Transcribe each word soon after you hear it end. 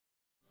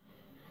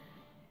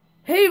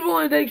Hey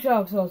everyone, thanks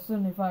for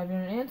 75 here,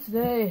 and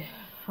today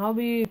I'll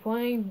be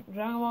playing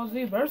Dragon Ball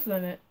Z Burst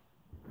Limit.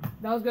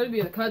 That was gonna be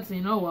the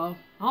cutscene, oh well.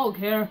 I don't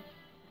care.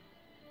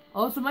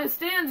 Also, my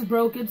stand's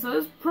broken, so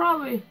this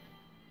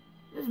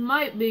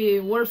might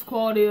be worse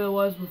quality than it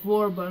was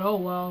before, but oh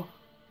well.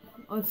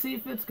 Let's see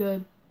if it's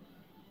good.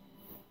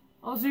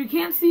 Also, you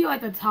can't see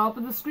like the top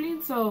of the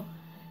screen, so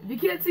if you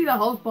can't see the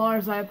health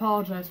bars, I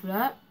apologize for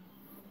that.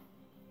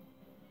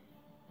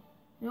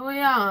 Oh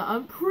yeah,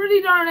 I'm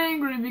pretty darn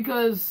angry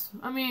because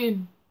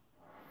I'm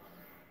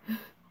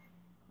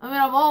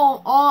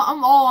all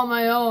on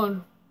my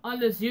own on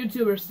this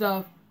YouTuber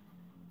stuff.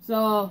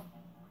 So,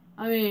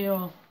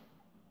 no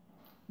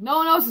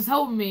one else is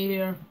helping me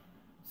here.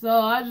 So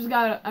I just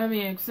gotta,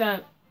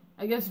 except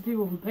I guess the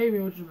people who pay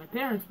me, which are my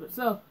parents. But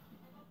so,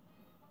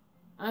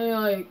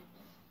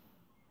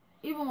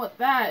 even with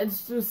that,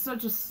 it's just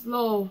such a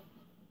slow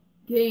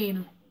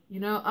gain. You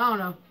know, I don't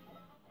know.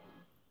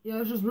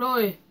 It's just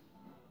really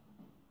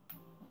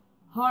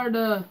hard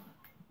to,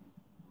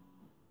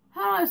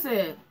 how do I say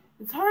it?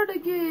 It's hard to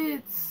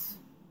get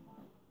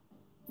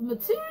the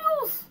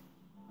materials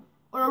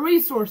or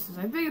resources.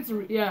 I think it's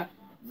a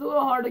little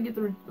hard to get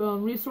the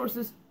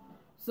resources.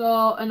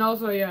 So, and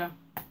also,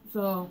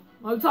 so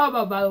what I'm talking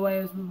about, by the way,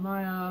 is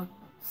my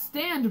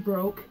stand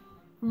broke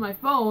from my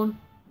phone.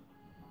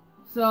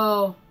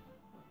 So,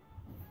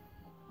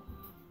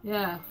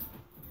 yeah,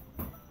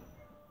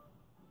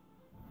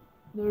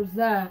 there's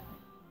that.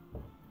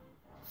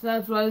 So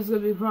that's why this is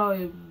going to be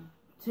probably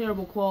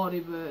terrible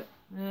quality, but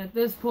at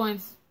this point,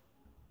 it's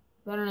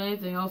better than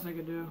anything else I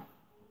could do.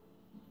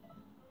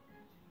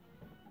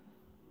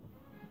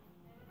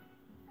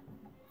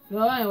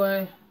 So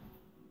anyway,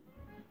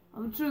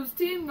 I'm going to choose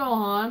Team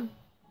Gohan.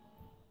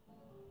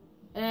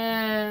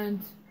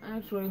 And,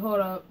 actually,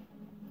 hold up.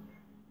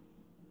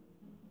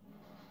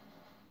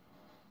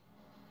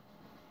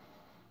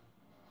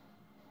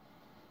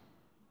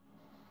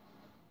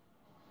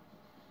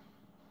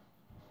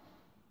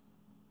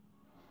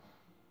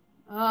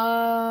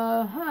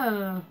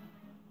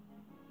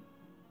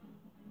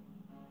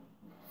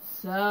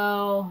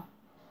 So,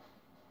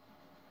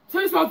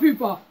 taste my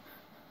people.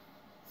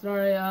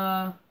 Sorry,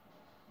 yeah,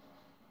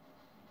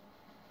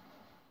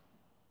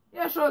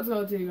 sure, let's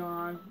go Team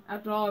Gohan.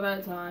 After all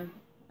that time,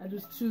 I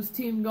just choose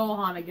Team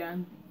Gohan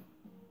again.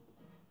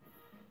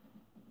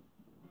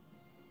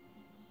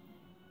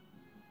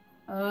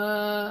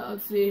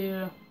 Let's see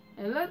here.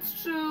 And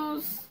let's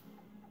choose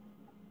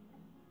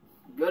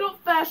good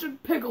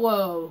old-fashioned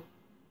Piccolo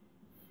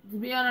to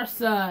be on our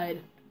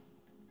side.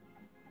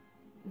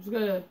 I'm just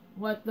gonna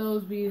let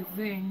those be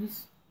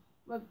things.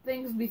 Let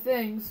things be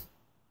things.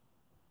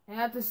 I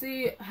have to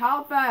see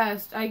how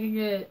fast I can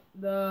get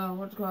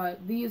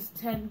these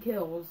 10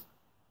 kills.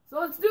 So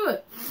let's do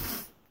it.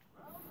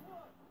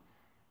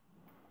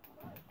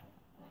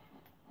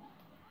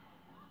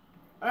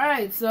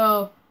 Alright,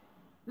 so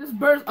this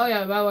Burst, oh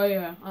yeah, by the way,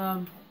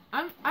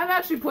 I've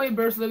actually played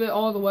Burst Limit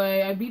all the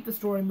way. I beat the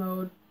story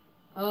mode.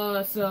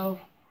 So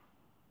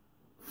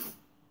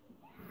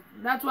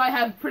that's why I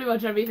have pretty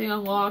much everything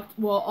unlocked.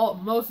 Well,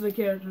 most of the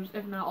characters,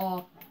 if not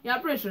all. Yeah,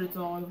 I'm pretty sure it's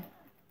all of them.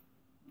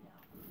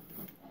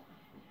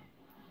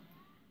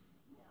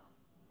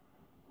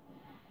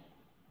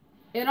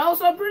 And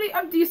also,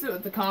 I'm decent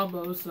with the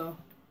combos, so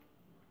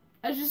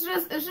it's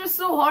just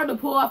so hard to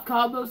pull off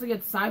combos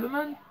against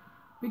Cybermen,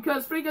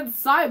 because freaking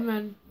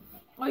Cybermen,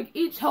 like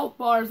each health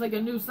bar is like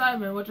a new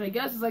Cyberman, which I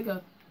guess is like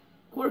a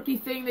quirky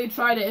thing they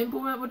try to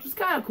implement, which is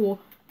kind of cool.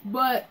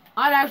 But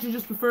I'd actually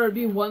just prefer it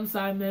be one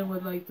Cyberman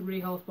with like 3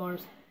 health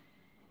bars.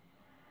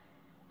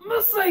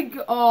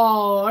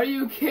 Oh, are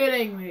you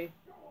kidding me?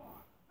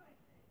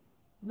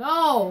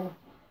 No,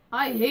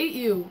 I hate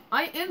you.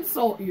 I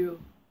insult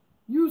you.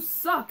 You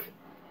suck.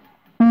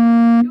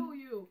 Kill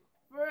you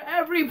for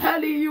every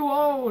penny you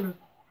own.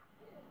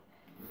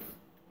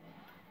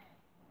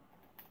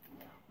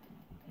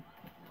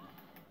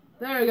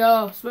 There we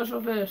go.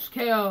 Special fish.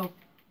 KO.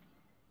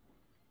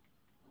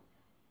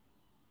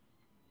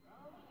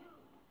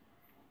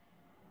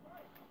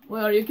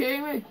 Wait, are you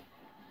kidding me?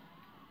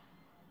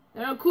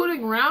 They're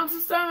including rounds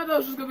this time? I thought it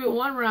was just gonna be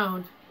 1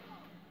 round.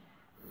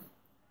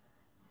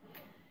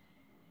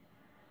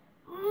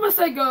 Must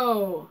I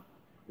go?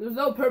 There's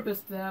no purpose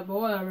to that, but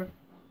whatever.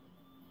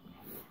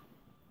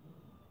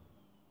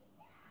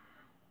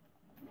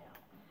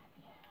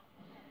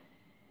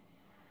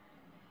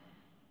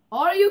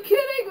 Are you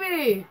kidding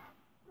me?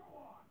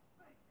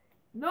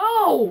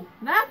 No!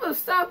 Nappa,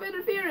 stop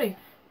interfering!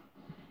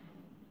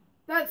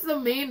 That's the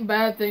main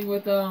bad thing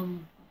with,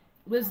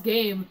 this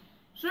game.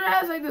 Sure, it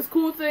has, like, this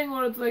cool thing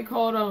where it's, like,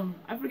 called,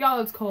 I forgot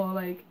what it's called,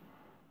 like,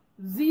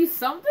 Z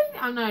something?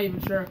 I'm not even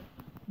sure.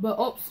 But,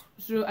 oops,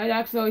 shoot, I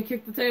accidentally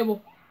kicked the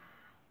table.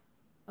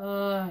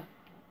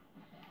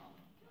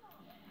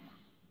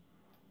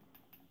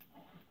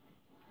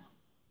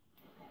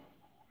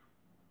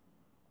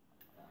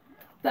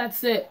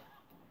 That's it.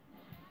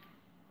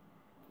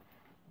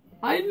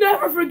 I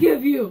never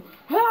forgive you!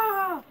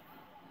 Ah!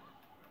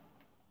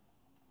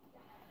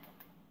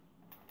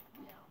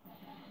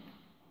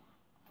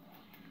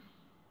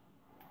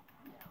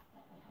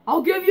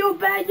 I'll give you a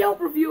bad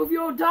Yelp review if you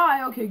don't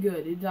die. Okay,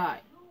 good. He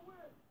died.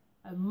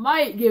 I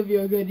might give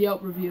you a good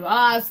Yelp review.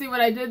 Ah, see what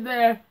I did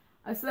there?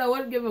 I said I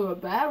wouldn't give him a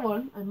bad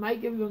one. I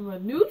might give him a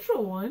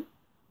neutral one.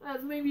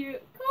 That's maybe a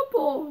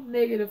couple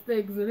negative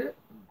things in it.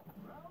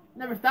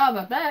 Never thought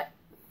about that.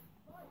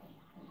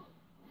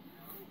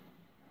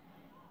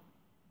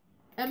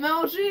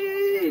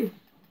 MLG!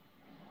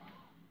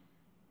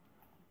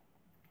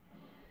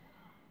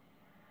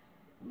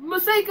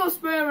 Maseko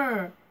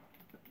spammer!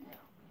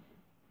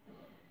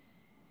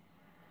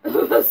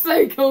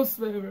 Maseko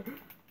spammer.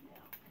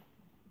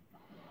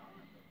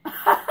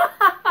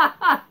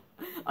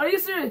 Are you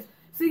serious?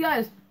 See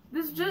guys,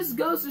 this just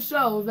goes to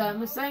show that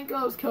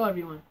Masenkos kill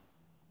everyone.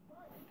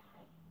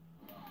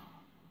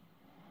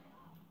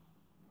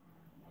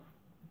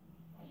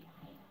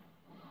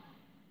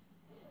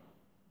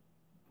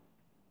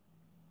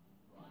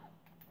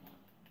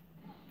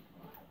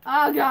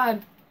 Oh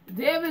god,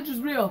 damage is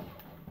real.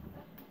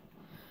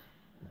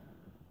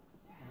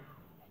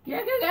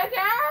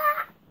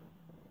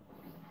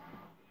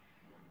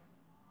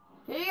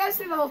 Can you guys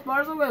see the whole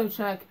bars? I'm gonna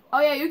check.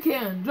 Oh yeah, you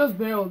can, just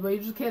barely, but you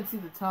just can't see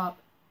the top.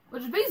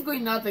 Which is basically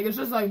nothing, it's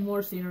just like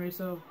more scenery,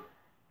 so.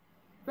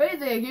 If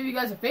anything, I give you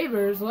guys a favor,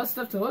 there's less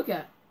stuff to look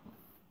at.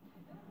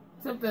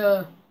 Except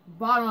the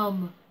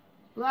bottom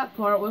black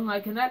part, when I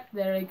connect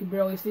there, you can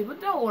barely see,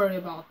 but don't worry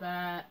about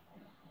that.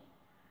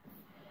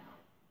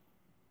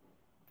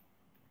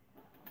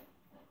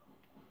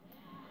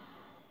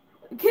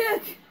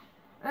 Kick!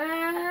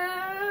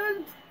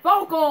 And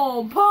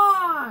Falcon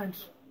Punch!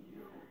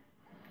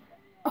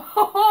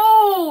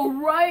 Oh,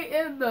 right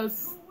in the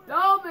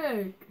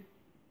stomach!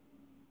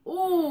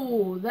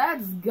 Ooh,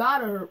 that's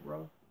gotta hurt,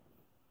 bro.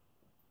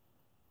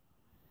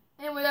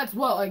 Anyway, that's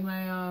what, like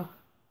my,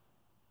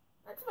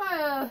 that's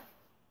my,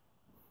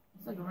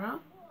 second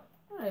round.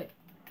 Alright.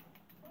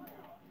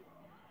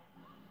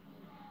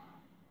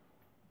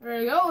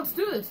 There you go, let's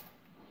do this.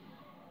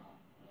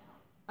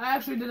 I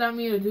actually did not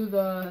mean to do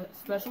the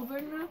special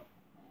thing now.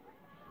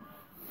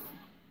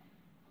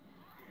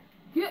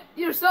 Get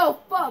yourself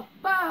up!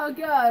 Oh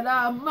god,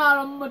 I'm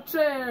out of my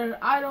chair.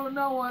 I don't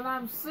know what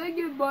I'm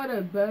singing, but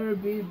it better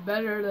be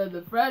better than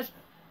the Fresh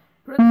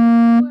Prince of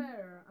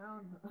Bel-Air.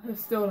 I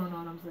still don't know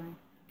what I'm saying.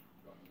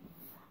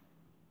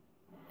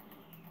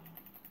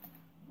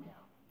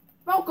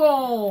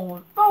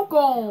 Falcon!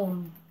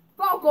 Falcon!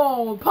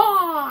 Falcon!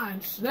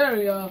 Punch! There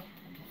you go.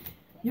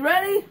 You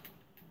ready?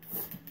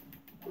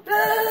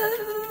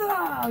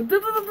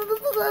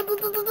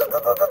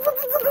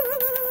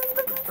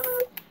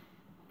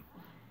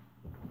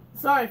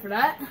 Sorry for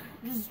that.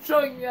 Just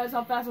showing you guys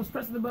how fast I was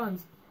pressing the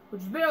buttons.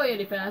 Which is barely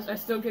any fast. I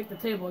still kicked the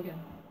table again.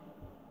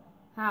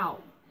 How?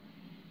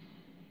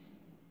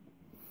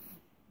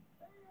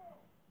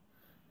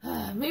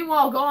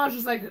 Meanwhile, Gohan's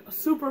just like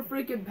super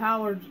freaking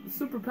powered,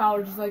 super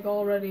powered, just like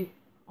all ready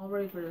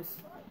for this.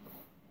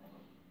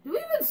 Do we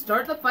even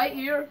start the fight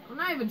here? I'm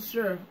not even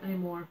sure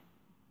anymore.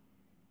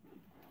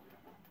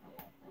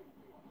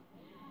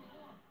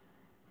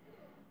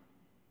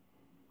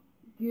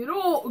 Get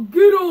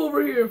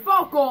over here,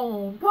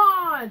 Falcon!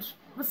 Punch!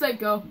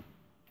 Maseko.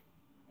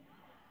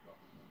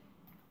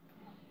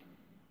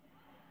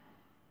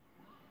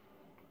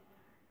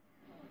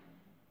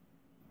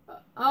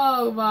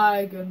 Oh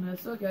my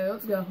goodness. Okay,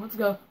 let's go. Let's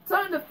go.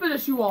 Time to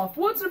finish you off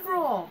once and for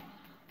all.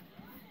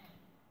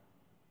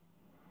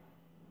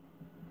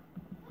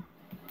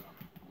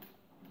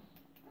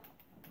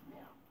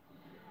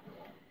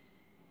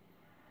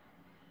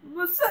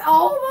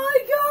 Oh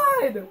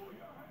my god!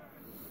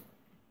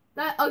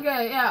 That,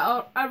 okay,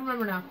 yeah, I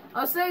remember now.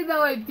 I was saying that,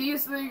 like,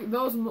 these things,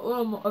 those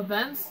little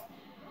events,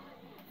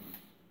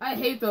 I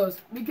hate those,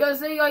 because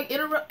they, like,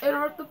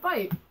 interrupt the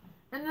fight.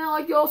 And then,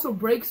 like, it also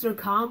breaks their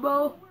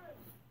combo.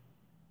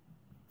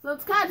 So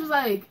it's kind of just,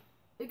 like,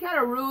 it kind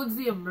of ruins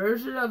the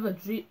immersion of a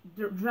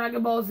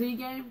Dragon Ball Z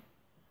game.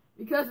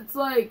 Because it's,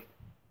 like,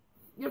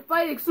 you're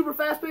fighting super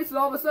fast-paced, and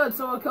all of a sudden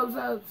someone comes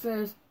out and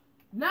says,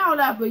 "Now,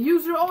 Nappa,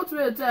 use your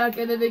ultimate attack,"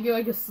 and then they get,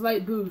 like, a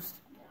slight boost.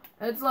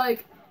 And it's,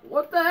 like,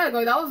 what the heck?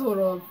 Like, that was a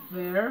little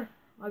unfair.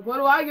 Like, when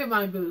do I get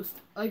my boost?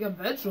 Like,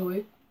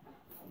 eventually.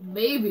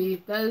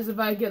 Maybe. That is if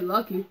I get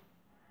lucky.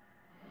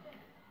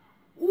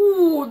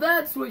 Ooh,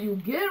 that's what you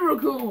get,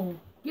 Raccoon.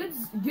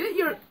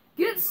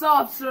 Get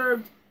soft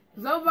served.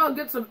 Because I'm about to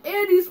get some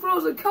Andy's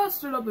frozen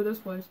custard up in this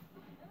place.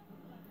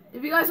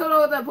 If you guys don't know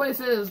what that place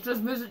is,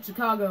 just visit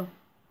Chicago.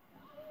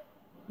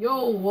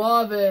 You'll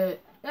love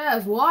it. It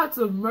has lots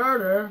of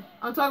murder.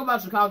 I'm talking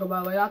about Chicago,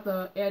 by the way, not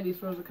the Andy's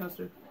frozen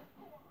custard.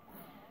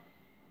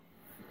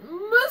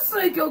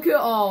 Maseko kill!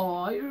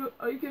 Oh,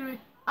 are you kidding me?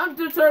 I'm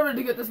determined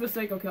to get this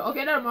Maseko kill.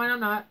 Okay, never mind, I'm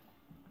not.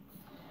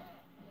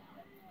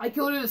 I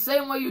killed you the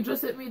same way you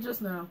just hit me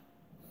just now.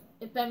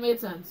 If that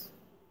made sense.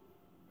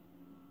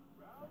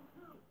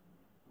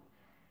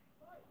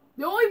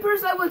 The only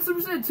person I went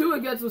Super Saiyan 2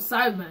 against was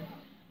Cybermen.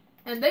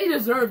 And they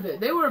deserved it.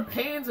 They were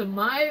pains in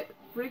my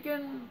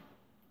freaking...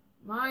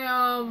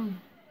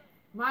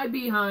 My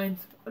behind.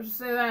 Let's just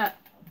say that.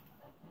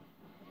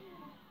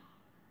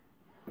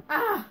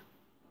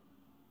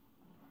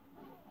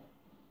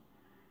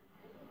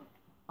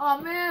 Oh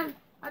man,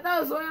 I thought I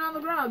was laying on the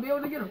ground. I'd be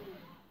able to get him.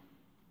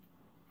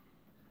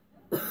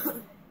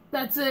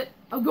 That's it.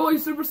 I'm going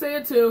Super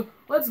Saiyan 2.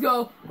 Let's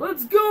go.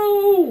 Let's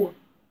go!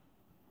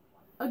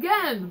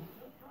 Again.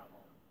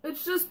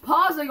 It's just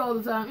pausing all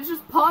the time. It's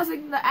just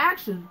pausing the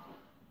action.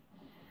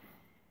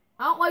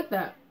 I don't like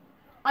that.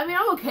 I mean,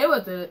 I'm okay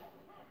with it.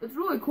 It's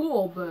really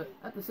cool, but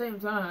at the same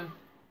time.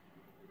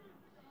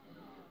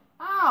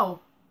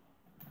 Ow!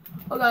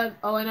 Oh god.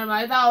 Oh wait, never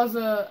mind. I thought it was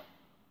a...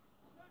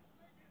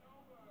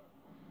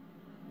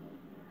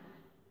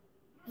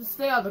 Just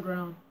stay on the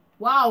ground.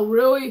 Wow,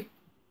 really?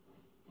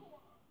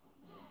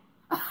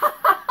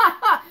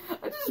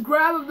 I just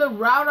grabbed him the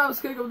roundhouse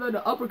kick him, then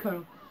the uppercut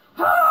him.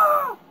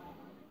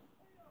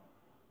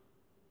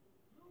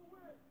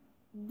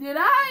 Did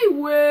I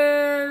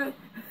win?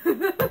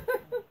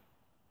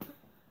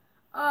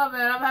 Oh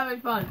man, I'm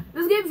having fun.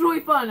 This game's really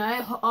fun.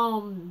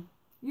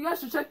 You guys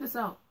should check this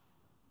out.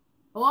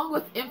 Along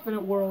with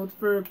Infinite World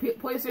for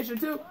PlayStation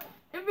 2,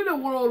 Infinite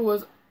World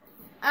was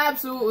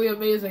absolutely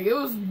amazing. It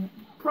was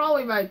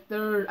probably my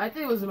third, I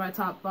think it was in my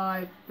top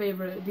 5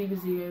 favorite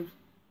DBZ games.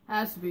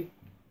 Has to be.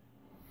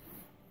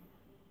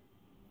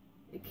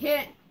 It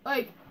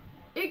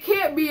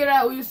can't be in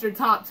at least your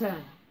top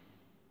 10.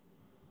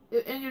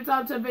 In your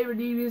top 10 favorite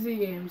DBZ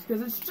games,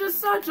 because it's just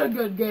such a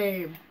good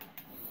game.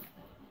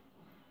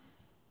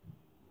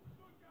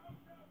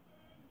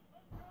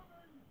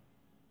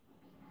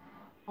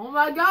 Oh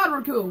my god,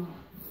 Raku.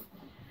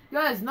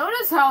 Guys,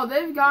 notice how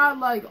they've got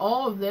like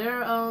all of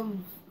their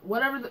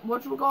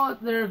what you call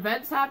it, their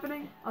events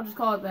happening? I'll just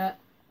call it that.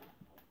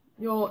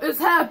 Yo, it's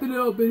happening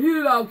up in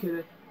here. I'm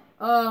kidding.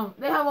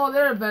 They have all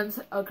their events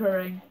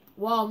occurring.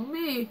 While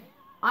me,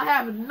 I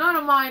have none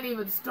of mine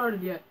even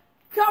started yet.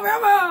 Come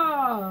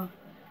here!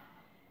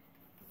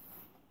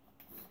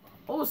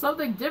 Oh,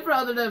 something different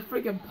other than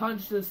freaking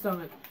punch to the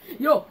stomach.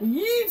 Yo,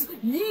 yeet,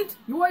 yeet.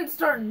 You ain't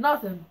starting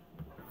nothing.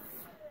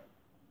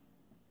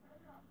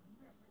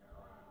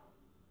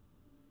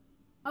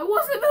 I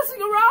wasn't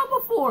messing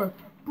around before.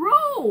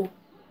 Bro,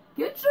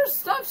 get your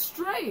stuff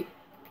straight.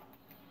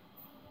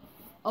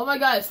 Oh my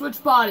god,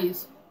 switch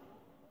bodies.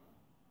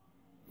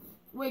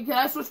 Wait, can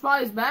I switch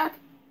bodies back?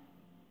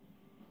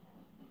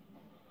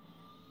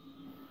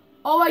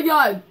 Oh my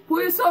god,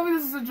 please tell me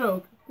this is a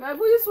joke. Can I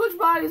please switch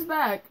bodies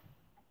back?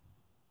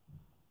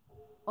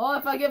 Oh,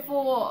 if I get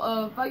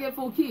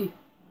full key.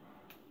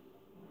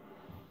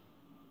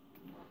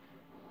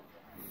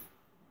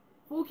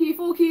 Full key,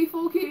 full key,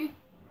 full key.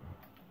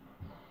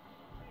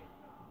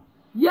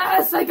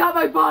 Yes, I got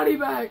my body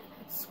back.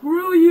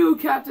 Screw you,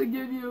 Captain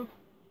Ginyu.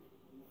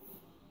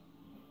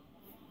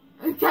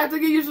 And Captain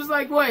Ginyu's just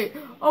like, wait,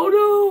 oh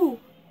no.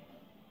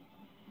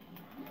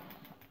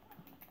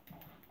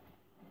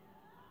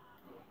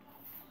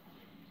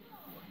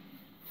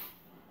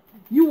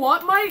 You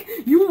want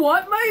mate? You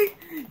want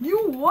mate?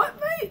 You want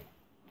mate?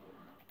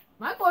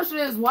 My question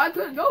is, why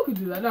couldn't Goku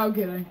do that? No, I'm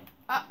kidding.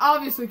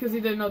 Obviously, because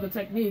he didn't know the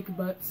technique,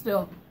 but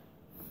still.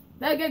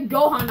 Then again,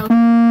 Gohan knows.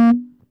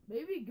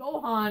 Maybe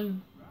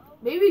Gohan.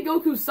 Maybe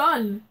Goku's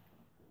son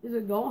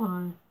isn't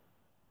Gohan.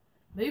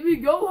 Maybe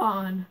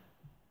Gohan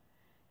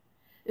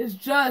is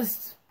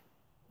just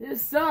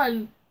his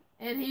son,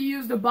 and he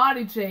used a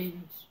body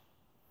change.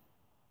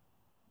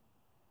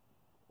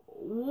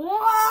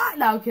 What?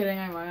 No, I'm kidding.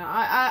 Anyway,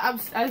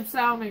 I'm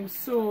sounding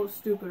so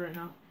stupid right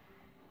now.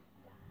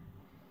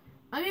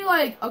 I mean,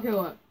 like, okay,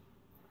 look.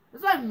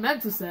 That's what I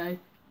meant to say.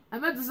 I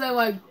meant to say,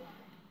 like,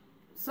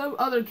 some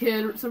other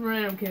kid, some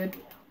random kid,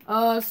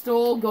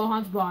 stole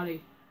Gohan's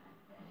body.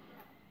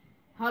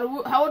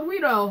 How would we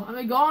know? I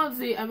mean, Gohan's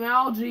the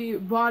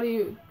MLG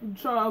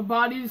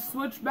body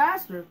switch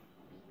bastard.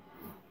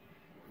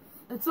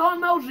 It's all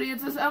MLG.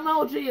 It's his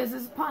MLG. It's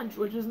his punch,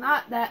 which is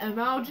not that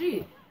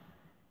MLG.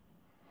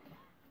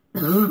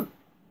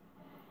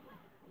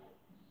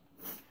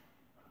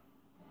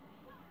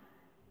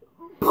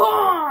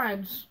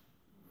 Punch!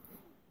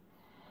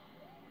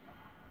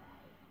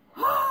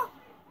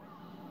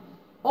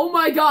 Oh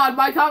my god,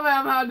 my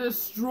Kamehameha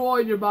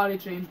destroyed your body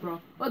change, bro.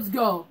 Let's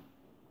go.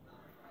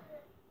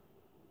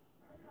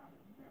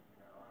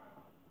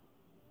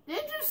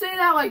 Didn't you say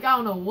that, like, I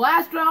don't know,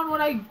 last round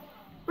when I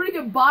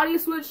freaking body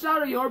switched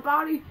out of your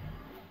body?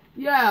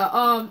 Yeah,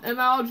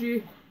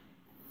 MLG.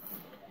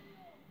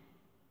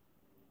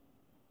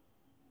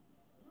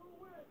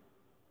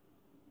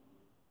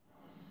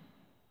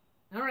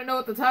 I don't really know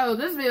what the title of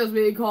this video is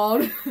being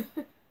called.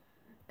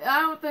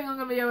 I don't think I'm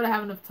going to be able to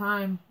have enough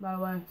time, by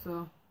the way,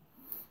 so.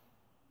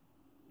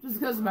 Just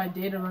because of my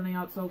data running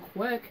out so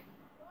quick.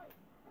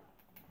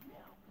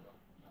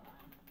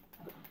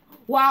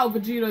 Wow,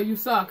 Vegeta, you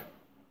suck.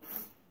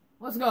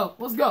 Let's go,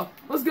 let's go,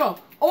 let's go.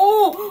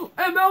 Oh,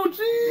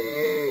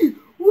 MLG!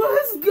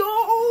 Let's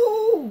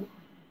go!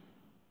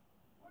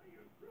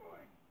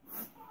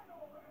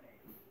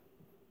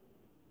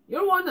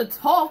 You're one to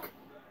talk.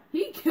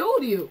 He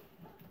killed you.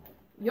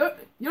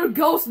 You're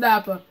Ghost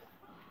Nappa.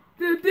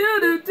 Do do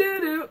do do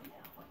do.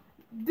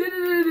 Do do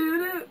do do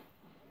do.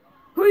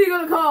 Who are you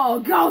gonna call?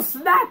 Ghost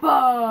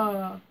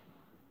Nappa!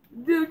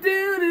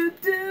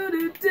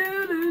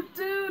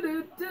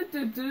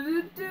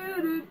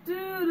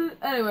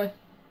 Anyway,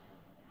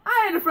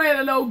 I ain't afraid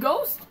of no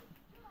ghost.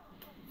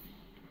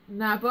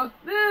 Nappa.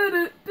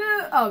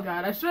 Oh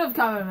god, I should have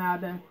come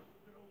out there.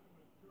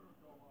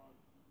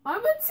 I'm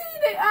a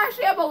teenager.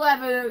 Actually, I'm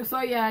 11,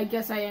 so yeah, I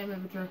guess I am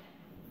immature.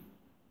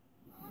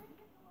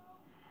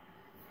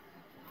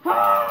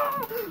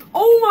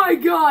 Oh my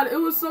god, it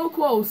was so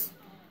close.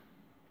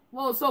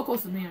 Well, it's so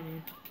close to me, I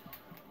mean.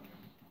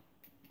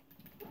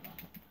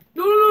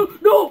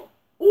 No!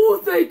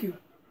 Oh, thank you.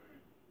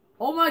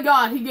 Oh my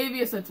god, he gave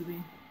me a sense of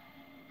me.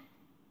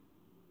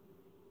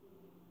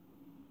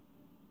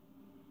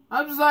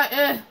 I'm just like,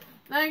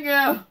 thank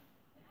you.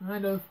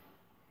 Kind of.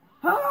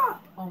 Oh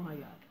my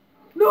god.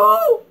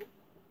 No!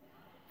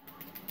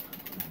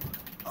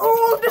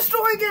 Oh, I'm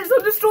destroying it!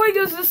 I'm destroying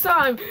us this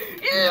time!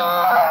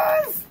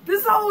 Yes!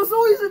 This is how it was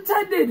always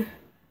intended!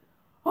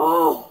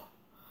 Oh,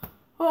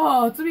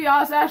 to be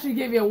honest, I actually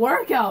gave you a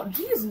workout.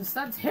 Jesus,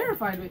 that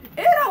terrified me.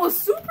 And I was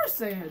Super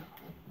Saiyan!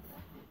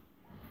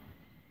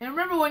 And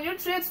remember, when you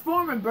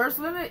transform and burst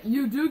limit,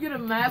 you do get a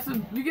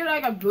massive, you get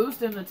like a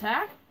boost in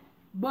attack,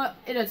 but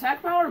in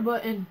attack power,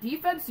 but in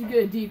defense, you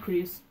get a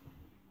decrease.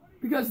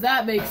 Because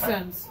that makes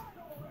sense.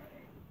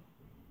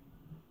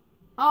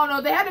 I don't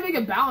know, they had to make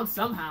it balanced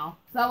somehow.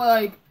 So that way,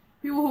 like,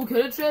 people who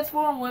couldn't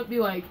transform wouldn't be,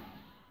 like,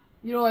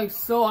 you know, like,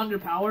 so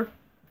underpowered.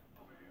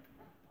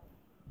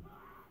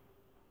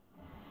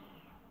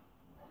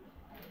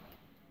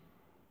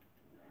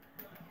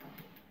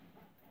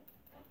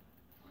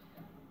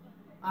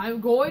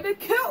 I'm going to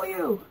kill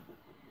you!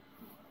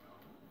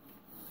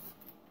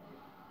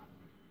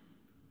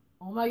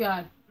 Oh my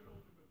god.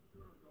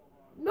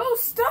 No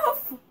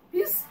stuff!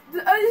 He's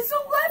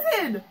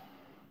 11!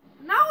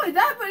 Not only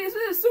that, but he's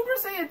in a Super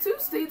Saiyan 2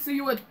 state, so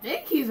you would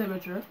think he's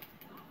immature.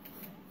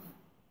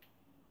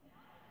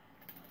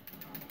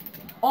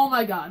 Oh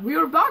my god, we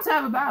were about to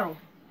have a battle.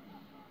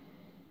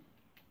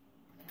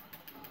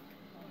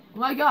 Oh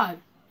my god.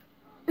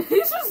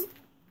 He's just...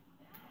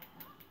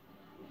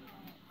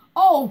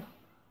 Oh!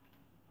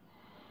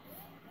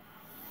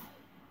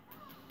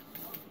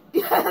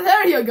 Yeah,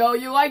 there you go,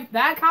 you like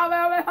that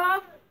comment, huh?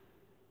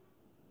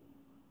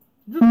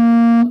 Just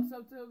looks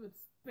up to him and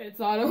spits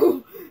on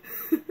him.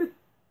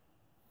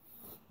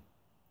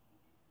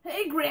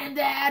 Hey,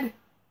 Granddad!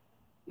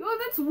 You know,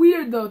 that's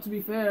weird, though, to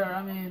be fair.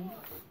 I mean...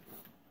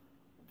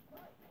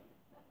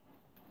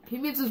 He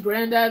meets his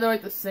granddad, they're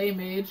like the same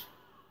age.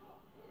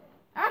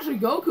 Actually,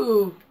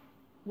 Goku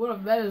would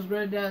have met his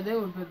granddad, they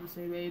would have been the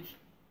same age.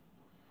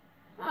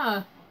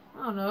 Huh.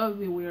 I don't know, that would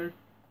be weird.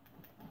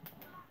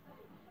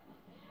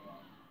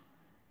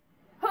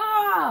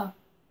 Ha!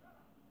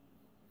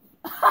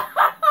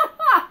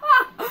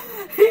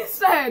 He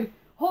said,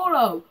 hold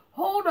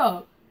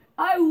up.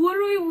 I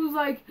literally was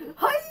like,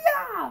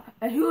 hiya!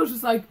 And he was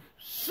just like,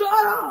 shut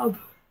up!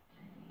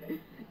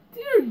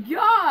 Dear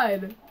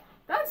God!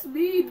 That's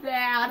me,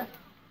 Dad.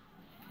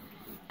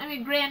 I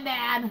mean,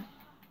 Granddad.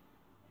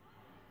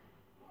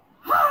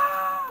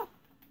 Ha!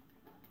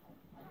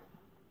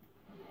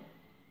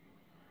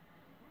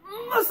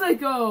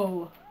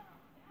 Masako!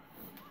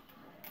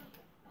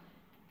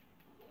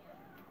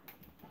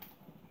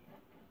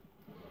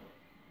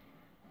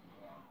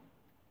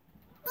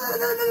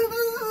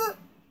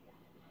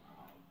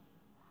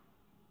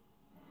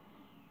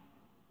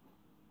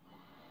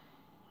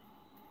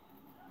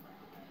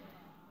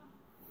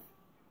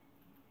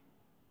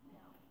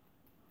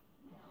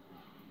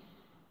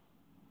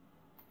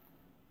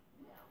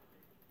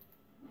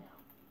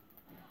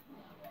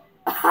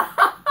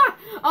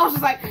 I was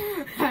just like,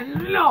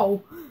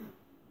 no,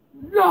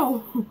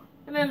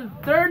 and then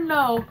third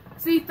no.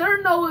 See,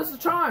 third no is the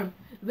charm.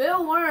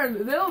 They'll learn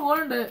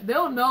that,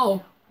 they'll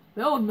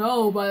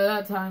know by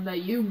that time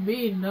that you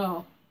mean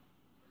no.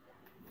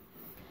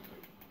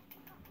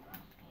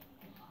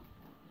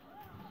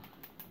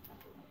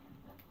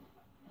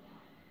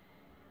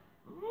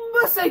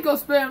 Masako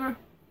spammer.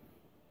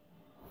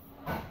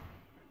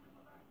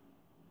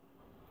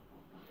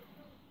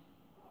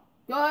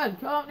 Go ahead,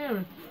 come up near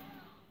me.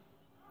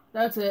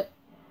 That's it.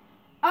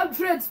 I'm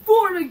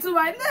transforming to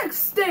my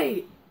next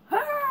state!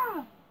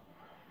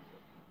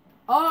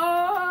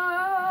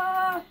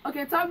 Ah!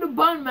 Okay, time to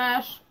bun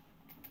mash.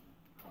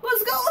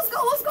 Let's go! It's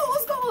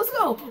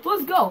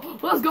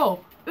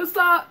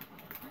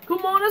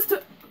come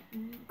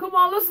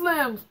on, let's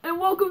slam, and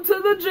welcome to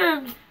the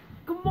gym.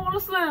 Come on,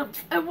 let's slam,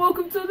 and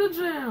welcome to the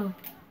gym.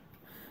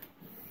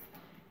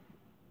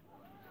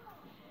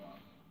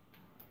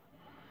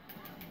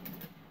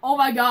 Oh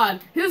my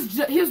god,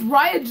 his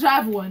riot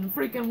javelin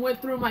freaking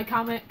went through my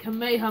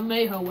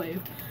Kamehameha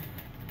wave.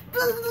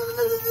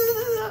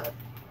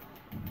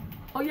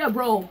 Oh yeah,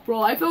 bro,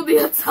 I filled the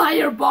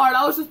entire bar.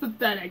 That was just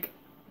pathetic.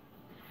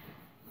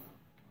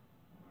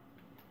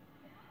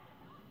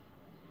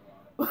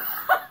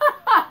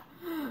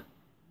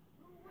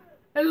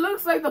 It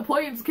looks like the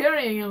plane's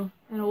carrying him,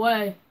 in a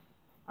way.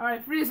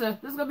 Alright, Frieza,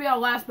 this is gonna be our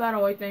last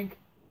battle, I think.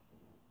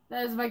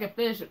 That is if I can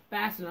finish it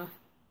fast enough.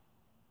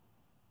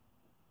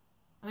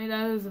 I mean,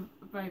 that is a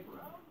fight.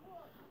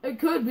 It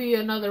could be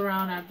another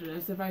round after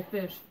this if I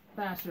fish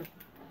faster.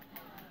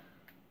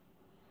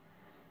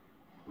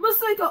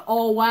 Mistake.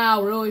 Oh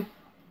wow, really?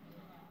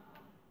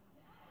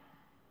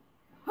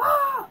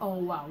 Ah! Oh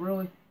wow,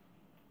 really?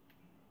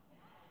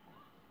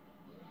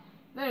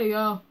 There you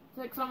go.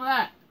 Take some of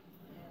that.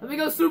 Let me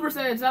go Super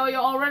Saiyan, so that way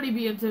you'll already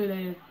be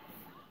intimidated.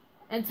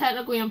 And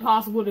technically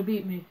impossible to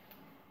beat me.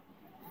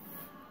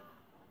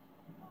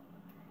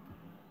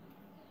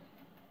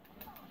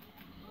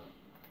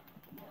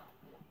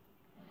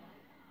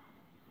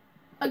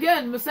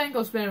 Again,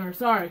 Masenko spammer,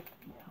 sorry.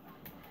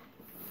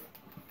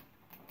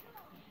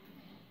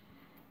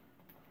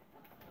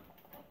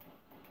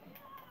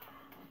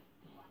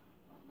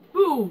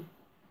 Boom!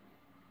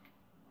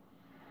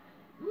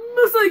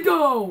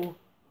 Masenko!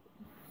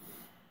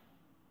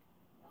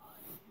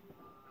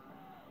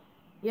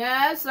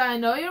 Yes, I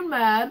know you're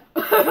mad.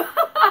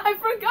 I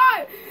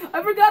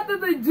forgot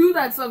that they do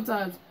that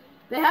sometimes.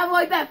 They have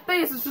like that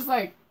face, it's just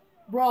like,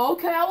 bro,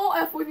 okay, I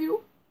won't F with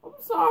you. I'm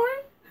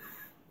sorry.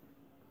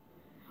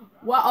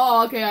 Well,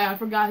 oh, okay, I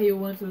forgot he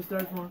went to his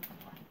third form.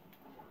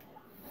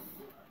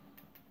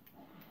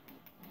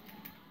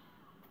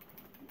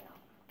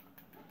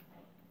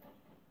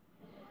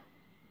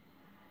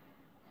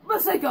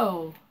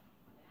 Masenko!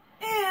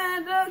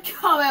 And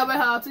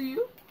Kamehameha to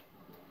you.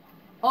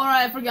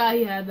 Alright, I forgot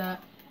he had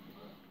that.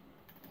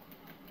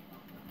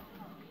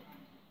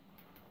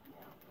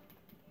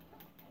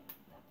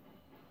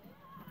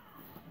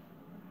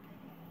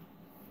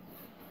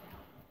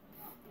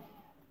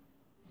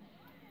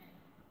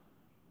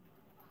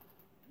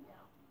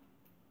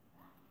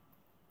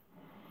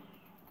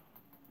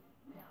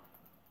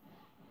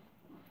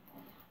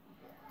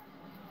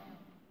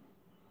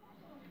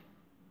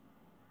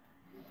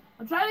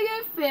 I'm trying to get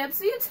a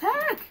fancy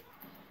attack.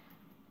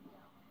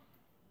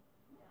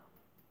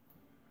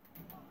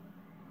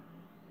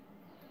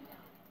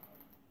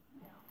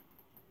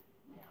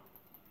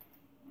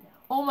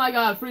 Oh my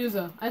god,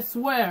 Frieza. I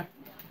swear.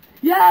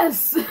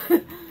 Yes!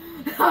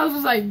 I was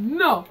just like,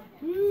 no.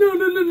 No,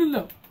 no, no, no,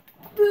 no.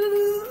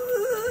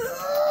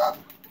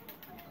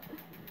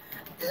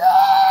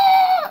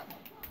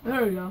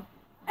 There we go.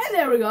 And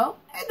there we go.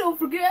 And don't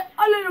forget,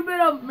 a little bit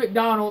of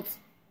McDonald's.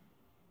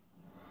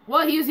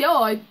 Well, he's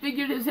yellow. I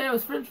figured his hair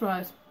was french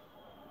fries.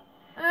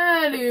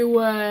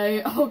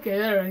 Anyway. Okay,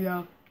 there we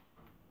go.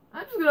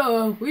 I'm just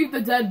gonna leave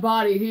the dead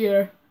body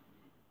here.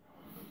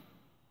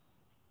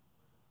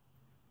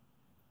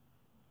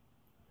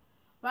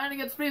 Fighting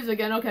against Frieza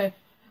again, okay.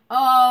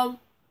 I'm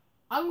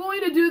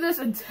going to do this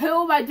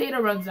until my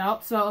data runs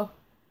out, so,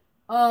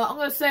 I'm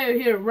gonna say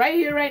it here,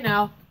 right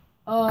now,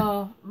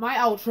 my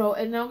outro,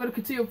 and then I'm gonna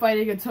continue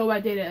fighting until my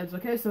data ends,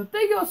 okay? So,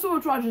 thank you all so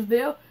much for watching this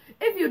video.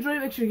 If you enjoyed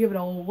it, make sure you give it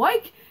a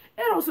like,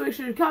 and also make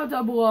sure you comment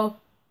down below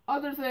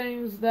other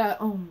things that,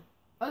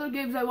 other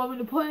games that you want me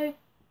to play,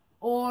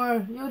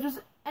 or, you know, just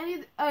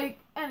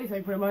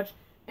anything pretty much.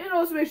 And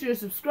also make sure you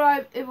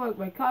subscribe if you like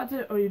my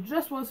content, or you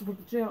just want to support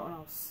the channel, and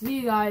I'll see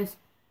you guys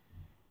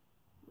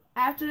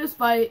after this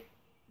fight,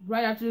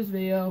 right after this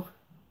video.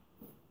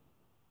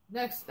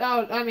 Next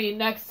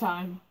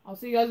time. I'll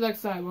see you guys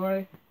next time,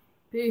 alright?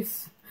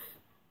 Peace.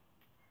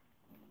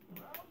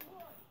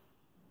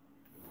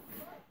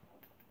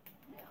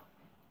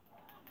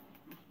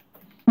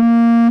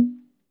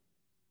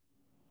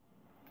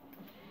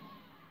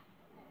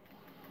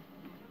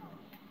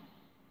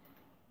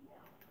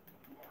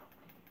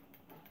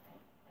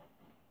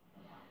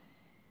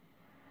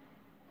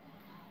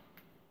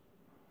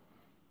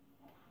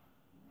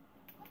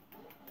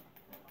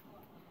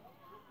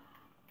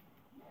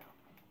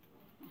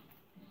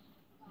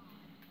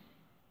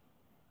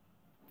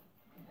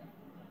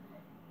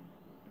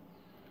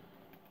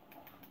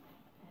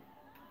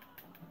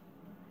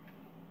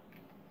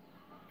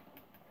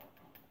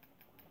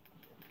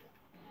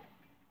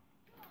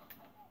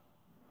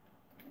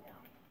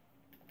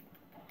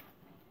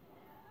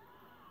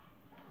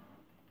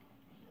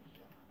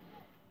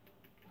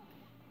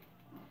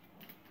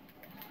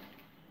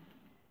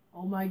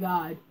 Oh my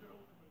god.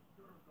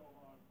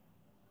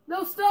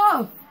 No,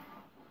 stop!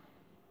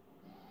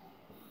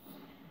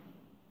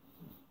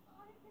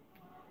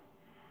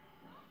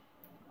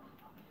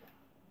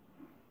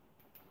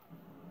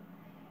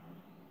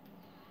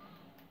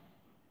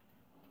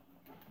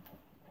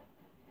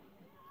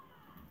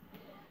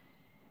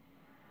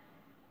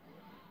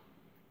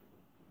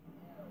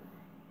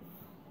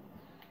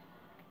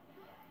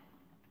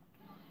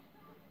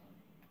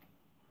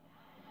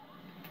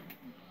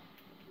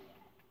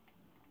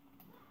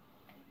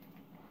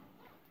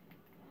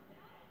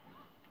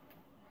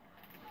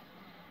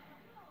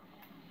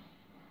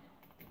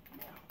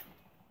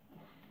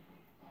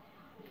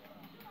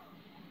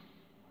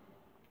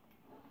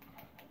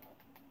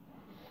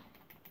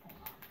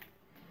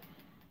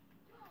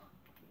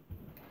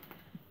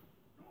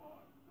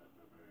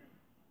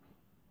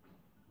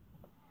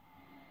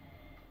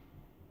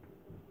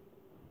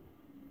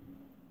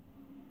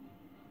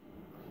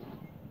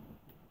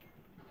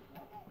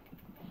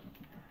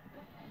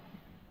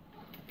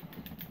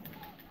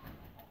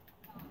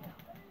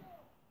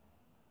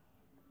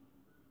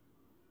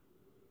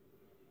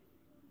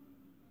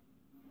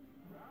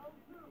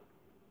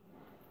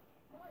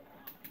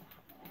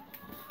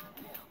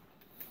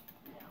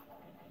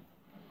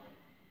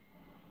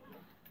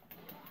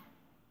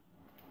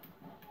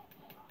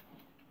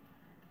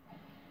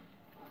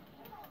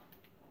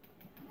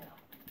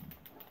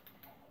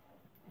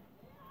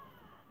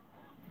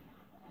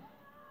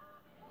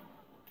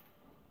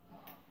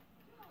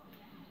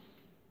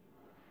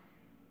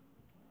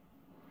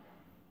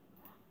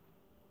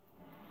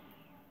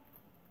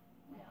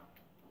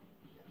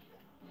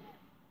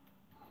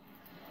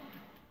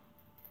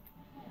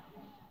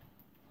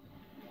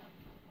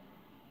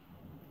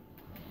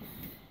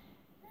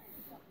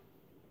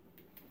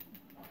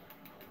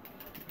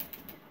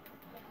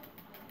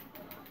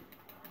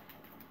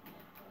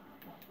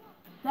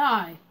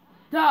 Die!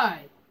 Die!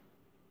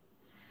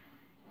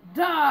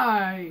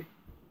 Die!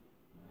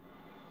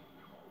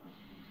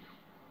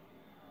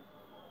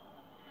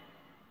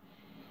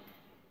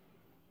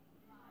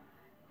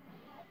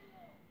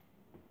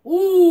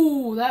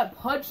 Ooh, that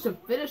punch to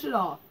finish it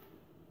off.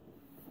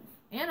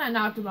 And I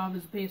knocked him out of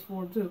his base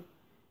form too.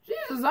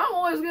 Jesus, I'm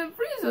always getting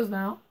freezes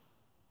now.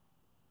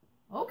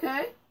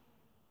 Okay.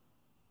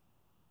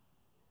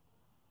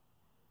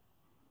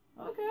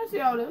 Okay, I see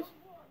how it is.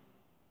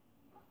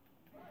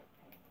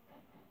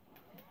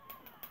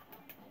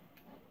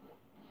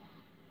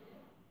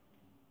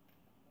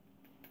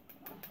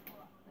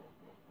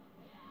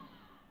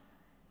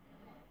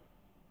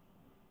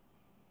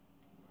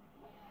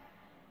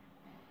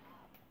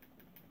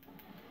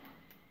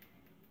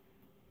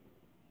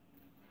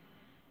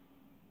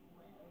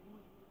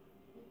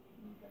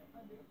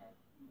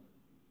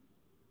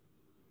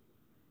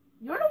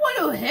 You're the one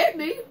who hit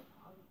me.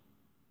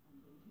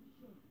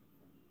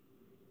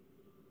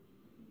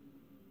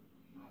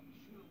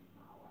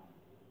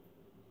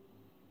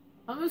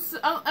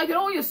 I can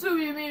only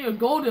assume you mean your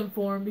golden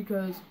form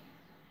because,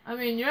 I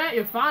mean, you're at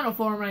your final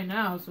form right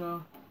now,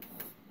 so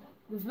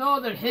there's no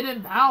other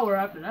hidden power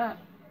after that.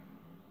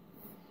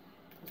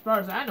 As far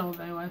as I know of,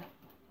 anyway.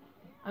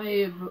 I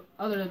mean,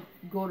 other than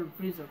Golden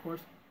Frieza, of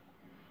course.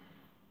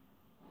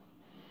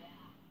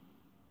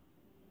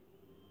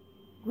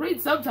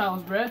 Great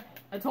subtitles, bruh.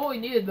 I totally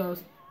needed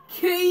those.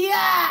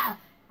 Yeah!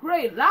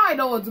 Great, now I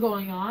know what's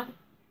going on.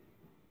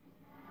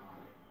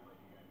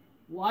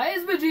 Why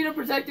is Vegeta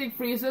protecting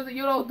Frieza,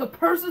 you know, the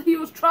person he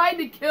was trying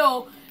to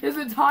kill his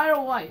entire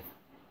life?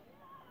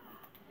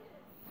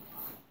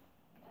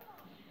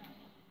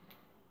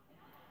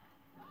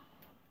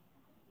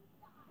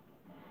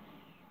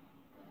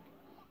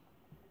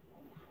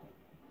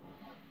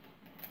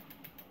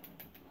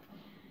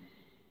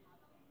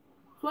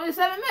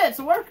 "27 minutes,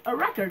 a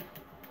record."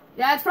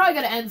 Yeah, it's probably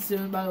gonna end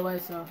soon, by the way,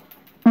 so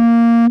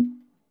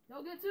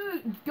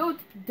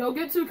don't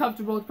get too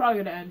comfortable. It's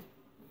probably gonna end.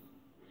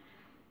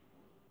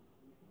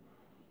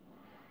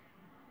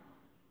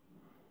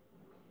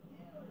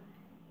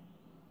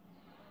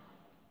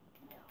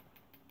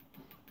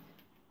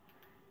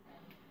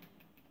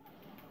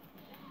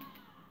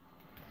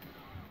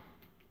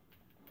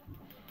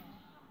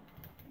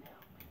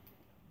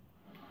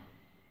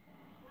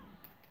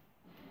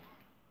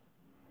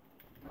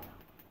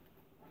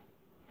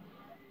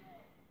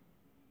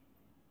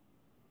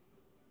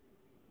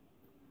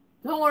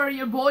 Don't worry,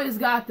 your boy's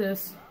got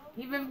this.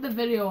 Even if the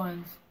video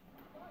ends.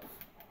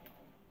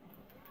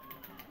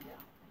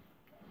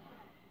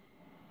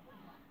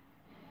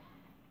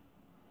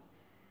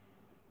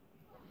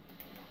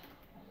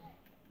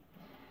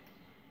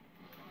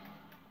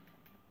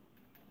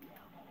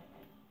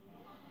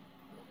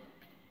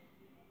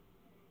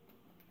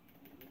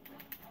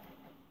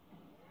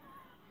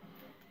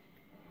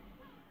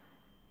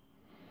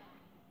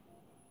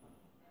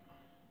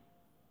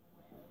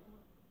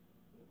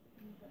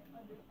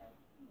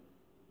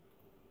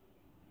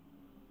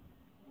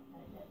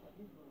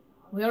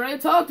 We already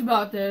talked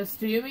about this.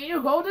 Do you mean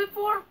your golden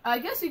form? I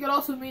guess you could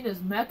also mean his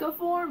mecha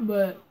form,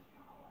 but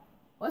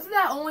wasn't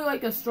that only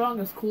like as strong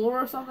as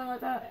core or something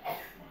like that?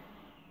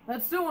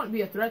 That still wouldn't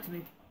be a threat to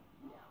me.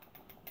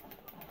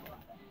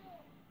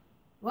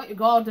 Let your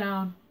guard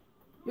down.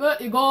 You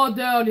let your guard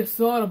down, you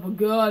son of a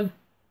gun.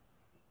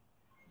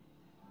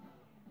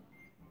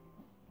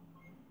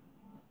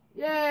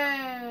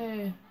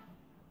 Yay!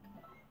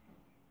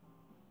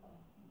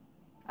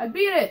 I beat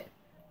it!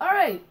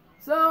 Alright.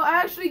 So I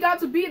actually got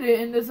to beat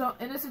it in this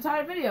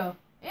entire video,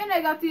 and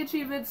I got the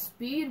achievement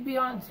Speed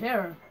Beyond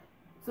Terror.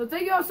 So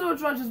thank you all so much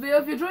for watching this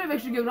video. If you enjoyed it, make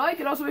sure to give it a like,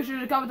 and also make sure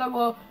to comment down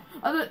below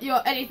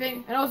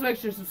anything, and also make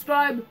sure to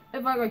subscribe if you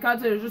like my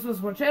content or just want to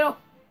support the channel.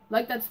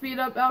 Like that speed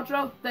up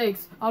outro.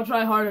 Thanks. I'll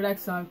try harder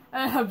next time.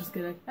 I'm just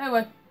kidding.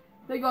 Anyway,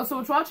 thank you all so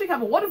much for watching.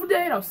 Have a wonderful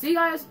day, and I'll see you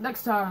guys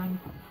next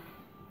time.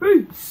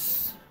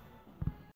 Peace.